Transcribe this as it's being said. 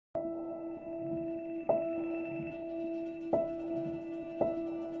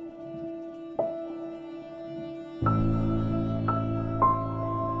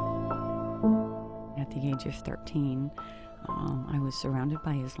age of 13, I was surrounded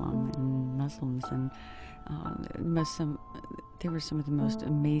by Islam and Muslims, and they were some of the most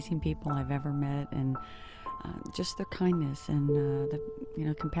amazing people I've ever met, and just their kindness and the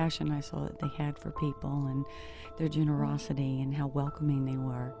compassion I saw that they had for people, and their generosity and how welcoming they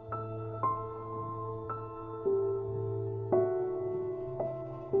were.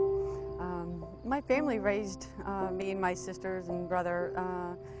 My family raised me and my sisters and brother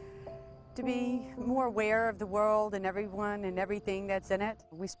to be more aware of the world and everyone and everything that's in it.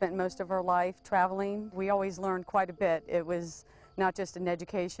 We spent most of our life traveling. We always learned quite a bit. It was not just an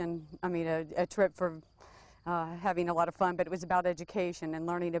education, a trip for having a lot of fun, but it was about education and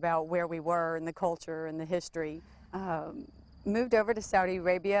learning about where we were and the culture and the history. Moved over to Saudi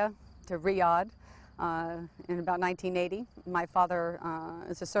Arabia, to Riyadh, in about 1980. My father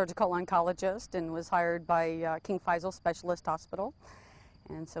is a surgical oncologist and was hired by King Faisal Specialist Hospital.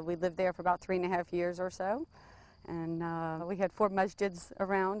 And so we lived there for about 3.5 years or so. And we had 4 masjids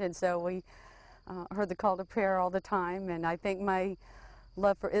around, and so we heard the call to prayer all the time. And I think my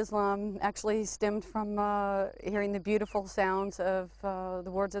love for Islam actually stemmed from hearing the beautiful sounds of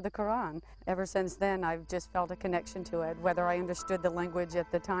the words of the Quran. Ever since then, I've just felt a connection to it. Whether I understood the language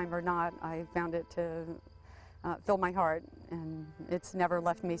at the time or not, I found it to fill my heart, and it's never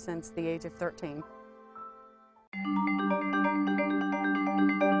left me since the age of 13.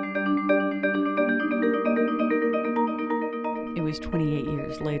 It was 28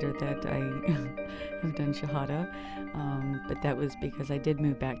 years later that I have done Shahada, but that was because I did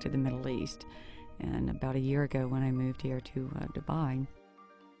move back to the Middle East. And about a year ago when I moved here to Dubai,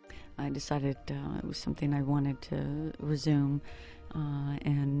 I decided it was something I wanted to resume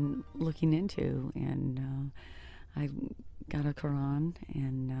and looking into. And I got a Quran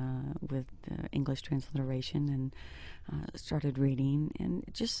and with English transliteration, and started reading, and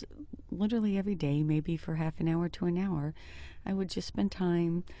just literally every day, maybe for half an hour to an hour, I would just spend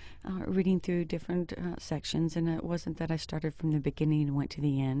time reading through different sections. And it wasn't that I started from the beginning and went to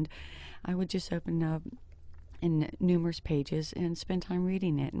the end. I would just open up in numerous pages and spend time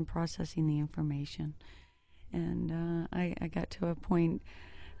reading it and processing the information. And I got to a point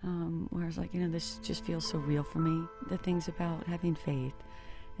where I was like, this just feels so real for me. The things about having faith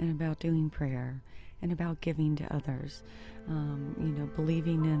and about doing prayer and about giving to others,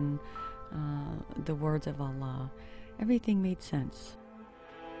 believing in the words of Allah. Everything made sense.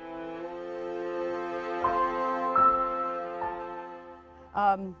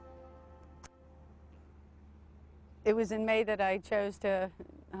 It was in May that I chose to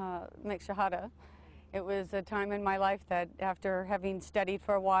make Shahada. It was a time in my life that, after having studied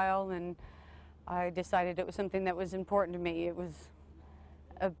for a while, and I decided it was something that was important to me. It was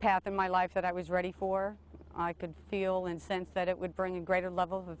a path in my life that I was ready for. I could feel and sense that it would bring a greater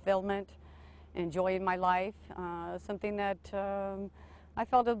level of fulfillment and joy in my life, something that I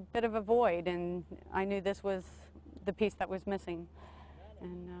felt a bit of a void, and I knew this was the piece that was missing.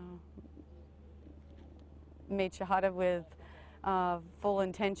 And made Shahada with full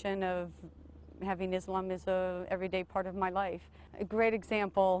intention of having Islam as a everyday part of my life. A great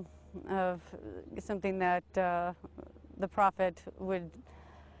example of something that the Prophet would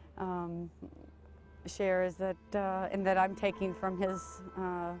share is that, and that I'm taking from his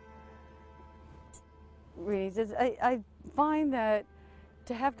readings, is I find that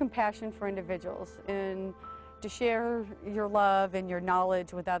to have compassion for individuals and to share your love and your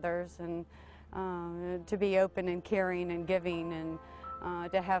knowledge with others, and to be open and caring and giving,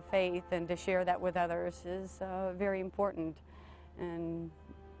 and to have faith and to share that with others is very important. And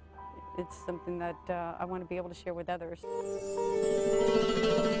it's something that I want to be able to share with others.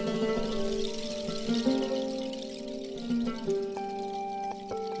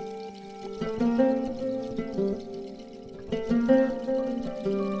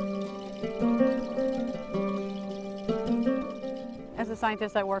 As a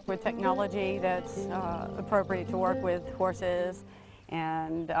scientist, I work with technology that's appropriate to work with horses.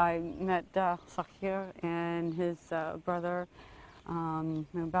 And I met Sakhir and his brother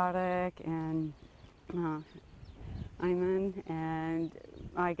Mubarak and Ayman, and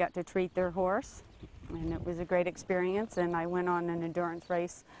I got to treat their horse, and it was a great experience. And I went on an endurance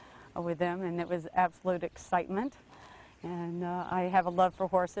race with them, and it was absolute excitement. And I have a love for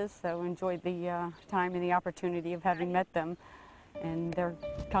horses, so enjoyed the time and the opportunity of having met them. And they're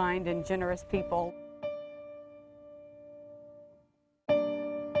kind and generous people.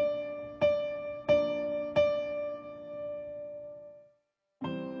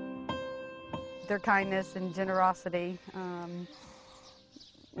 Their kindness and generosity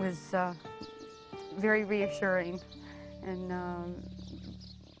was very reassuring, and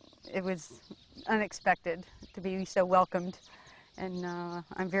it was unexpected to be so welcomed, and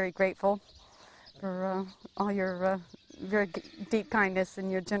I'm very grateful for all your very deep kindness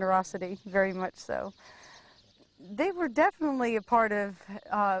and your generosity, very much so. They were definitely a part of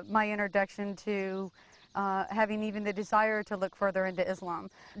my introduction to having even the desire to look further into Islam.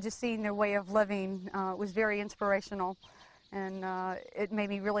 Just seeing their way of living was very inspirational, and it made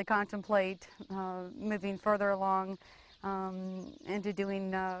me really contemplate moving further along into doing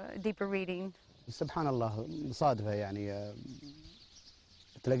deeper reading. سبحان الله مصادفة يعني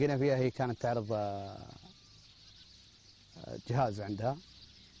تلاقينا فيها. هي كانت تعرض جهاز عندها،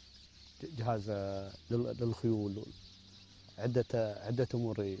 جهاز للخيول، عدة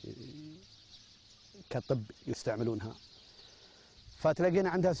أمور كطب يستعملونها. فتلاقينا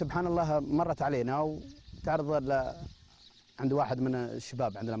عندها سبحان الله مرت علينا وتعرض عند واحد من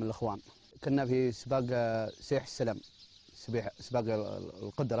الشباب عندنا من الإخوان. كنا في سباق سيح السلم، سباق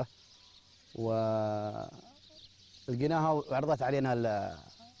القدرة، ولقيناها وعرضت علينا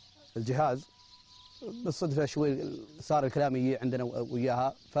الجهاز. بالصدفة شوي صار الكلام يجي عندنا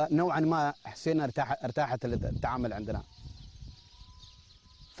وياها، فنوعا ما حسينا ارتاحت التعامل عندنا،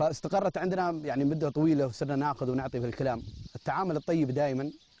 فاستقرت عندنا يعني مدة طويلة وصرنا ناخذ ونعطي في الكلام. التعامل الطيب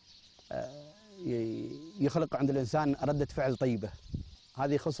دائما يخلق عند الإنسان ردة فعل طيبة.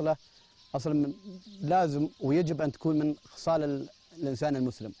 هذه خصلة أصلا لازم ويجب أن تكون من خصال الإنسان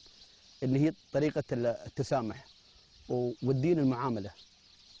المسلم، اللي هي طريقة التسامح والدين المعاملة.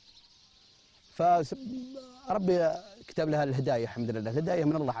 فربي كتب لها الهداية، الحمد لله، الهداية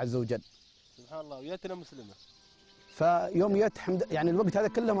من الله عز وجل. سبحان الله، ويتنا مسلمة. فيوم جت يعني الوقت هذا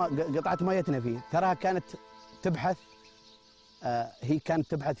كله قطعت ما يتنا فيه، تراها كانت تبحث، هي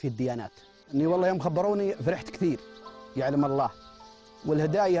كانت تبحث في الديانات. اني والله يوم خبروني فرحت كثير، يعلم الله.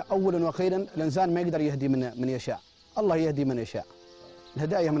 والهداية أولا وأخيرا الإنسان ما يقدر يهدي من يشاء، الله يهدي من يشاء.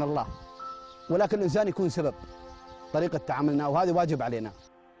 الهداية من الله، ولكن الإنسان يكون سبب طريقة تعاملنا، وهذا واجب علينا.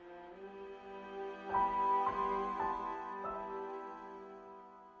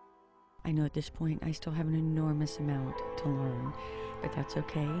 I know at this point I still have an enormous amount to learn, but that's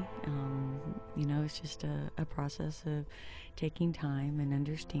okay. You know, it's just a process of taking time and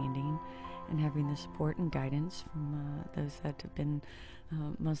understanding and having the support and guidance from those that have been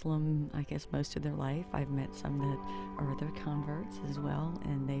Muslim, I guess, most of their life. I've met some that are other converts as well,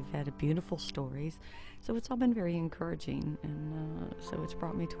 and they've had beautiful stories. So it's all been very encouraging, and so it's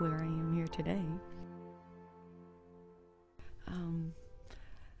brought me to where I am here today.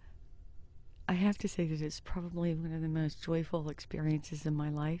 I have to say that it's probably one of the most joyful experiences in my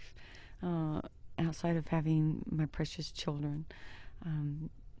life, outside of having my precious children.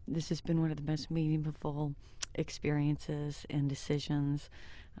 This has been one of the most meaningful experiences and decisions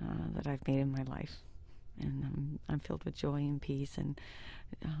that I've made in my life. And I'm filled with joy and peace, and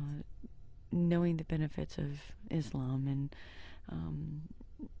knowing the benefits of Islam, and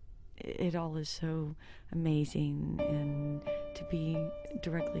it all is so amazing, and to be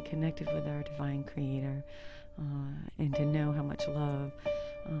directly connected with our divine creator, and to know how much love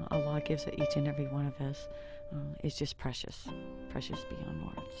Allah gives each and every one of us is just precious, precious beyond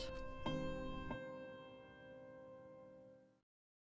words.